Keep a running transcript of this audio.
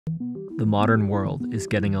The modern world is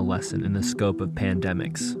getting a lesson in the scope of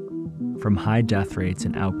pandemics. From high death rates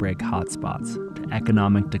in outbreak hotspots to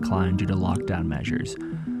economic decline due to lockdown measures,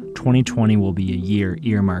 2020 will be a year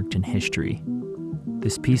earmarked in history.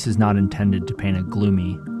 This piece is not intended to paint a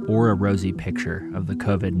gloomy or a rosy picture of the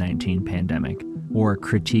COVID-19 pandemic or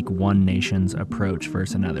critique one nation's approach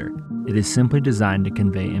versus another. It is simply designed to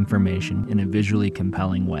convey information in a visually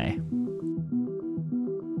compelling way.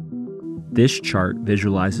 This chart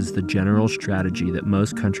visualizes the general strategy that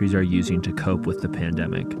most countries are using to cope with the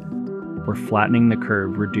pandemic, where flattening the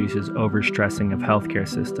curve reduces overstressing of healthcare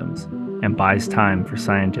systems and buys time for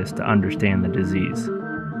scientists to understand the disease.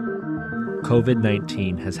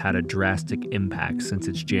 COVID-19 has had a drastic impact since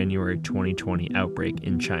its January 2020 outbreak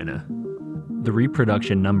in China. The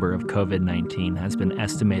reproduction number of COVID-19 has been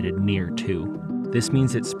estimated near 2. This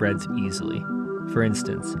means it spreads easily. For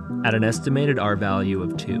instance, at an estimated R value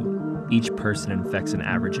of 2, each person infects an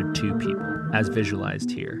average of 2 people, as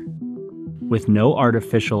visualized here. With no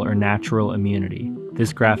artificial or natural immunity,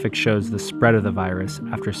 this graphic shows the spread of the virus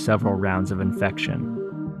after several rounds of infection.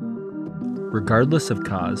 Regardless of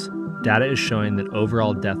cause, data is showing that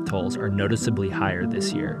overall death tolls are noticeably higher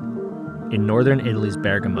this year. In northern Italy's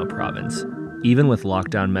Bergamo province, even with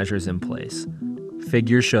lockdown measures in place,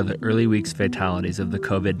 figures show the early weeks fatalities of the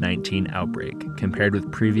COVID-19 outbreak compared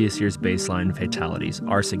with previous year's baseline fatalities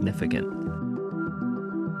are significant.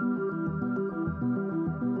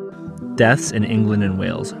 Deaths in England and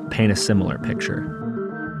Wales paint a similar picture,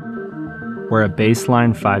 where a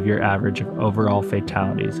baseline 5-year average of overall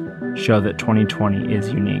fatalities show that 2020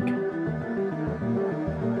 is unique.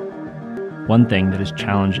 One thing that is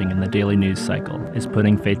challenging in the daily news cycle is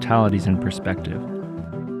putting fatalities in perspective.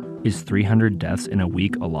 Is 300 deaths in a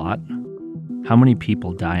week a lot? How many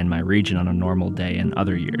people die in my region on a normal day in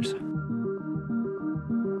other years?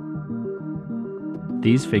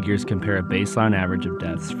 These figures compare a baseline average of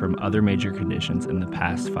deaths from other major conditions in the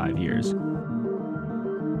past 5 years.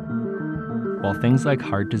 While things like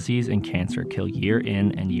heart disease and cancer kill year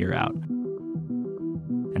in and year out,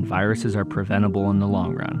 and viruses are preventable in the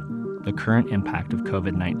long run, the current impact of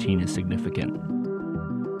COVID-19 is significant.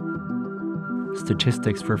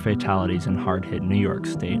 Statistics for fatalities in hard-hit New York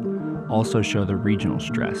State also show the regional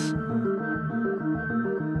stress,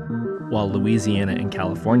 while Louisiana and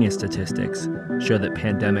California statistics show that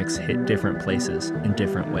pandemics hit different places in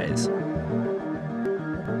different ways.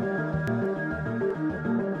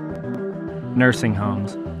 Nursing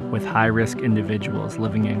homes, with high-risk individuals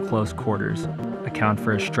living in close quarters, account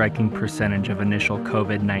for a striking percentage of initial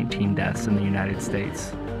COVID-19 deaths in the United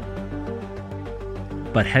States.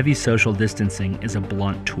 But heavy social distancing is a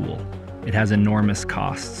blunt tool. It has enormous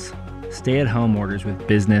costs. Stay-at-home orders with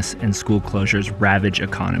business and school closures ravage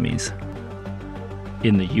economies.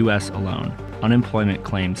 In the US alone, unemployment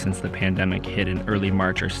claims since the pandemic hit in early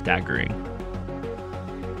March are staggering.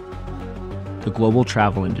 The global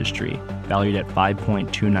travel industry, valued at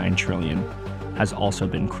 $5.29 trillion, has also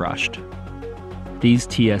been crushed. These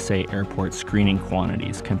TSA airport screening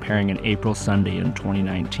quantities comparing an April Sunday in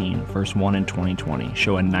 2019 versus one in 2020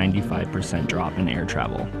 show a 95% drop in air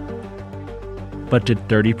travel. But did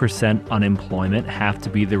 30% unemployment have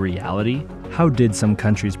to be the reality? How did some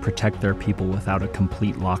countries protect their people without a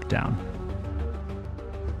complete lockdown?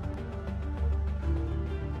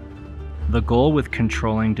 The goal with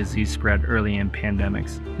controlling disease spread early in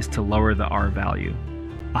pandemics is to lower the R value.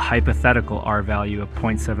 A hypothetical R value of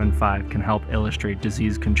 0.75 can help illustrate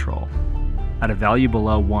disease control. At a value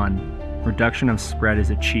below 1, reduction of spread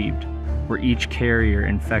is achieved, where each carrier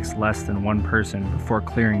infects less than one person before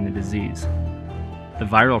clearing the disease. The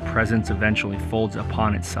viral presence eventually folds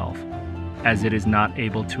upon itself, as it is not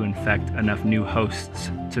able to infect enough new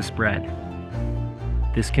hosts to spread.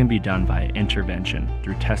 This can be done via intervention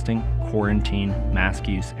through testing, quarantine, mask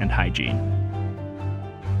use, and hygiene.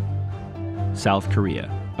 South Korea,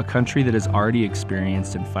 a country that is already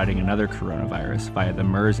experienced in fighting another coronavirus via the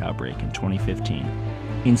MERS outbreak in 2015,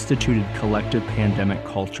 instituted collective pandemic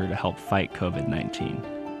culture to help fight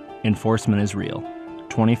COVID-19. Enforcement is real.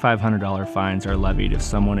 $2,500 fines are levied if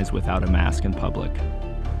someone is without a mask in public.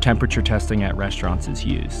 Temperature testing at restaurants is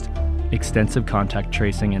used. Extensive contact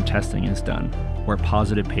tracing and testing is done, where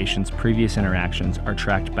positive patients' previous interactions are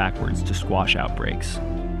tracked backwards to squash outbreaks.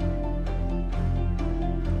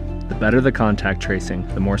 The better the contact tracing,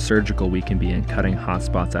 the more surgical we can be in cutting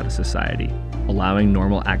hotspots out of society, allowing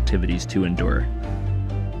normal activities to endure.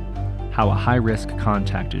 How a high-risk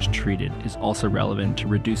contact is treated is also relevant to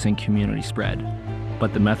reducing community spread,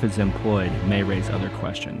 but the methods employed may raise other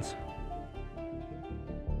questions.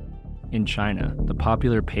 In China, the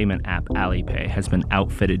popular payment app Alipay has been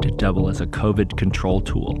outfitted to double as a COVID control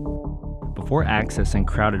tool. Before accessing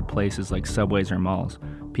crowded places like subways or malls,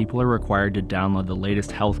 people are required to download the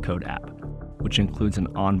latest health code app, which includes an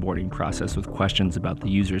onboarding process with questions about the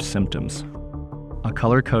user's symptoms. A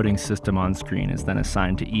color coding system on screen is then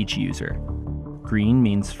assigned to each user. Green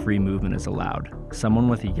means free movement is allowed. Someone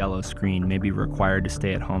with a yellow screen may be required to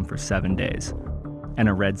stay at home for 7 days. And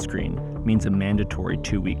a red screen means a mandatory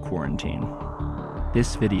 2-week quarantine.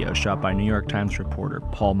 This video, shot by New York Times reporter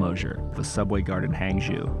Paul Mosier of the subway guard in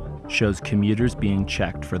Hangzhou, shows commuters being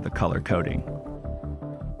checked for the color coding.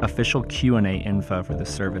 Official Q&A info for the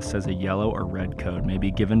service says a yellow or red code may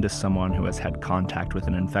be given to someone who has had contact with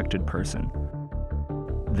an infected person,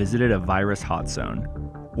 visited a virus hot zone,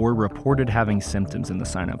 or reported having symptoms in the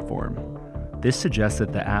sign-up form. This suggests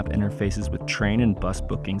that the app interfaces with train and bus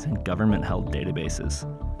bookings and government-held databases.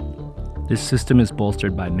 This system is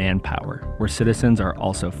bolstered by manpower, where citizens are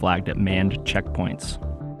also flagged at manned checkpoints.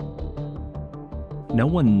 No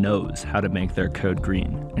one knows how to make their code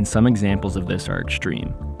green, and some examples of this are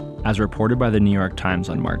extreme. As reported by the New York Times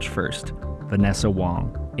on March 1st, Vanessa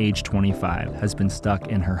Wong, age 25, has been stuck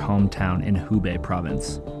in her hometown in Hubei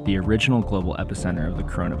province, the original global epicenter of the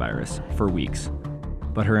coronavirus, for weeks.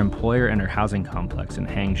 But her employer and her housing complex in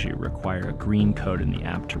Hangzhou require a green code in the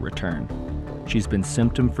app to return. She's been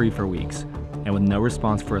symptom-free for weeks, and with no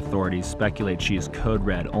response for authorities, speculate she is code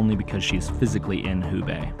red only because she is physically in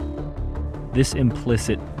Hubei. This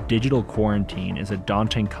implicit digital quarantine is a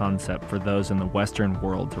daunting concept for those in the Western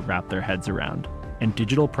world to wrap their heads around, and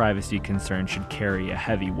digital privacy concerns should carry a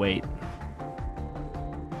heavy weight.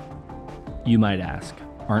 You might ask,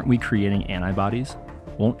 aren't we creating antibodies?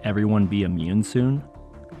 Won't everyone be immune soon?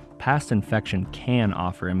 Past infection can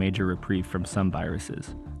offer a major reprieve from some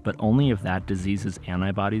viruses, but only if that disease's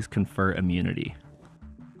antibodies confer immunity.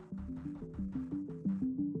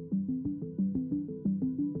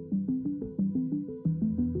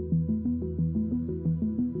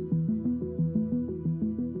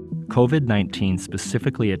 COVID-19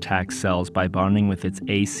 specifically attacks cells by bonding with its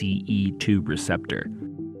ACE2 receptor.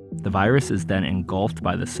 The virus is then engulfed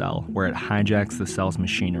by the cell, where it hijacks the cell's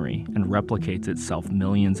machinery and replicates itself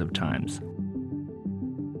millions of times.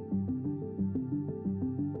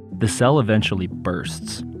 The cell eventually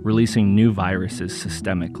bursts, releasing new viruses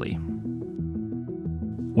systemically.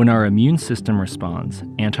 When our immune system responds,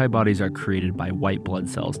 antibodies are created by white blood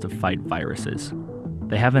cells to fight viruses.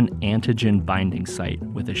 They have an antigen binding site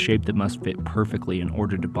with a shape that must fit perfectly in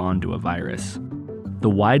order to bond to a virus. The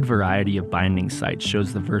wide variety of binding sites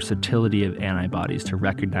shows the versatility of antibodies to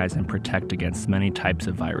recognize and protect against many types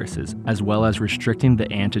of viruses, as well as restricting the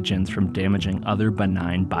antigens from damaging other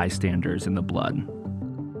benign bystanders in the blood.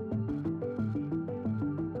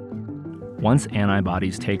 Once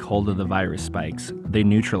antibodies take hold of the virus spikes, they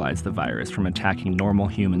neutralize the virus from attacking normal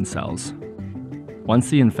human cells. Once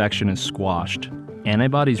the infection is squashed,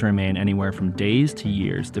 antibodies remain anywhere from days to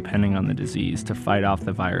years, depending on the disease, to fight off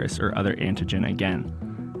the virus or other antigen again.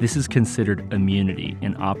 This is considered immunity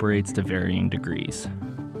and operates to varying degrees.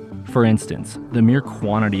 For instance, the mere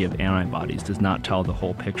quantity of antibodies does not tell the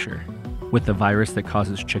whole picture. With the virus that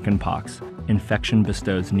causes chickenpox, infection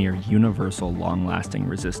bestows near universal long-lasting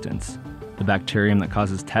resistance. The bacterium that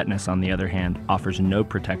causes tetanus, on the other hand, offers no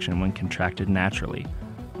protection when contracted naturally,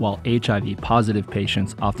 while HIV-positive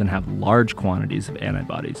patients often have large quantities of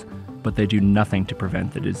antibodies, but they do nothing to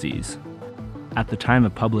prevent the disease. At the time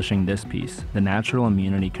of publishing this piece, the natural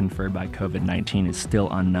immunity conferred by COVID-19 is still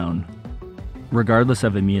unknown. Regardless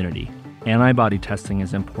of immunity, antibody testing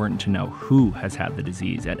is important to know who has had the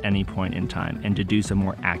disease at any point in time and deduce a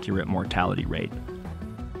more accurate mortality rate.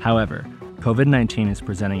 However, COVID-19 is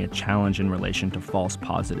presenting a challenge in relation to false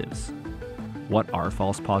positives. What are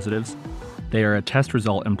false positives? They are a test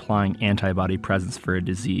result implying antibody presence for a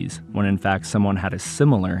disease, when in fact someone had a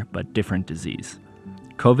similar but different disease.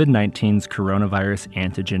 COVID-19's coronavirus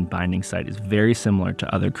antigen binding site is very similar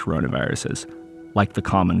to other coronaviruses, like the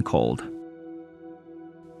common cold.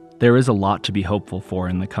 There is a lot to be hopeful for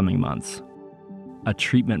in the coming months. A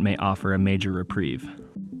treatment may offer a major reprieve.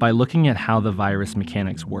 By looking at how the virus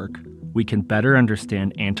mechanics work, we can better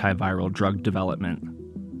understand antiviral drug development.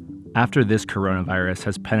 After this coronavirus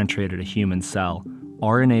has penetrated a human cell,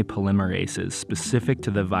 RNA polymerases specific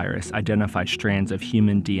to the virus identify strands of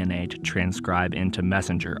human DNA to transcribe into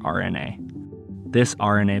messenger RNA. This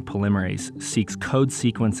RNA polymerase seeks code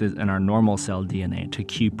sequences in our normal cell DNA to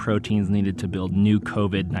cue proteins needed to build new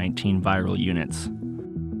COVID-19 viral units.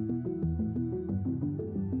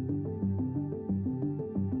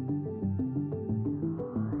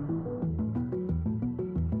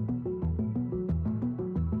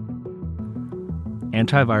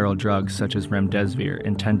 Antiviral drugs such as remdesivir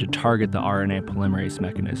intend to target the RNA polymerase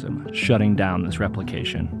mechanism, shutting down this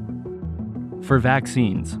replication. For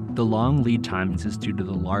vaccines, the long lead times is due to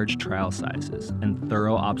the large trial sizes and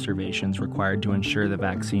thorough observations required to ensure the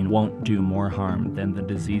vaccine won't do more harm than the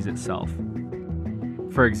disease itself.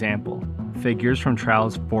 For example, figures from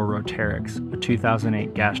trials for Rotarix, a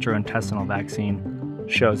 2008 gastrointestinal vaccine,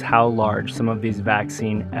 shows how large some of these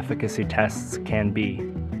vaccine efficacy tests can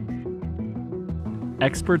be.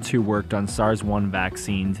 Experts who worked on SARS-1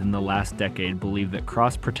 vaccines in the last decade believe that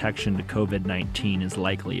cross-protection to COVID-19 is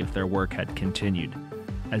likely if their work had continued,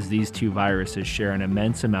 as these two viruses share an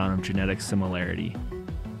immense amount of genetic similarity.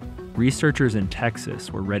 Researchers in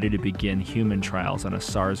Texas were ready to begin human trials on a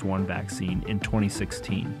SARS-1 vaccine in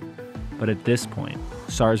 2016, but at this point,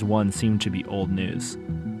 SARS-1 seemed to be old news,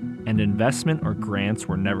 and investment or grants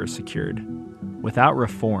were never secured. Without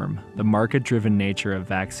reform, the market-driven nature of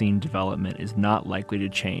vaccine development is not likely to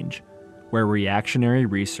change, where reactionary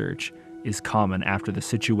research is common after the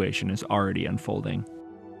situation is already unfolding.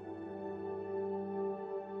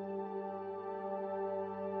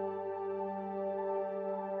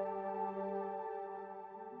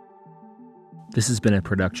 This has been a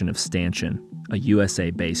production of Stanchion, a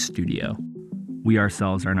USA-based studio. We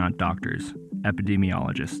ourselves are not doctors,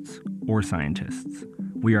 epidemiologists, or scientists.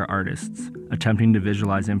 We are artists, attempting to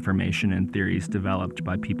visualize information and theories developed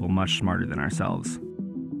by people much smarter than ourselves.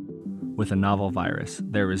 With a novel virus,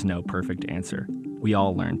 there is no perfect answer. We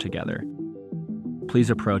all learn together.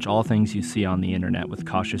 Please approach all things you see on the internet with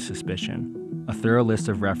cautious suspicion. A thorough list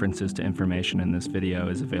of references to information in this video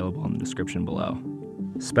is available in the description below.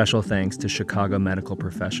 Special thanks to Chicago medical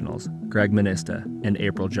professionals Greg Minista and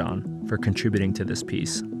April John for contributing to this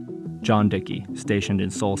piece. John Dickey, stationed in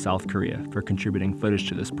Seoul, South Korea, for contributing footage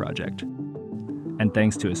to this project. And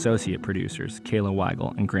thanks to associate producers Kayla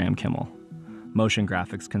Weigel and Graham Kimmel. Motion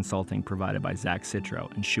graphics consulting provided by Zach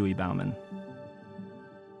Citro and Shuey Bauman.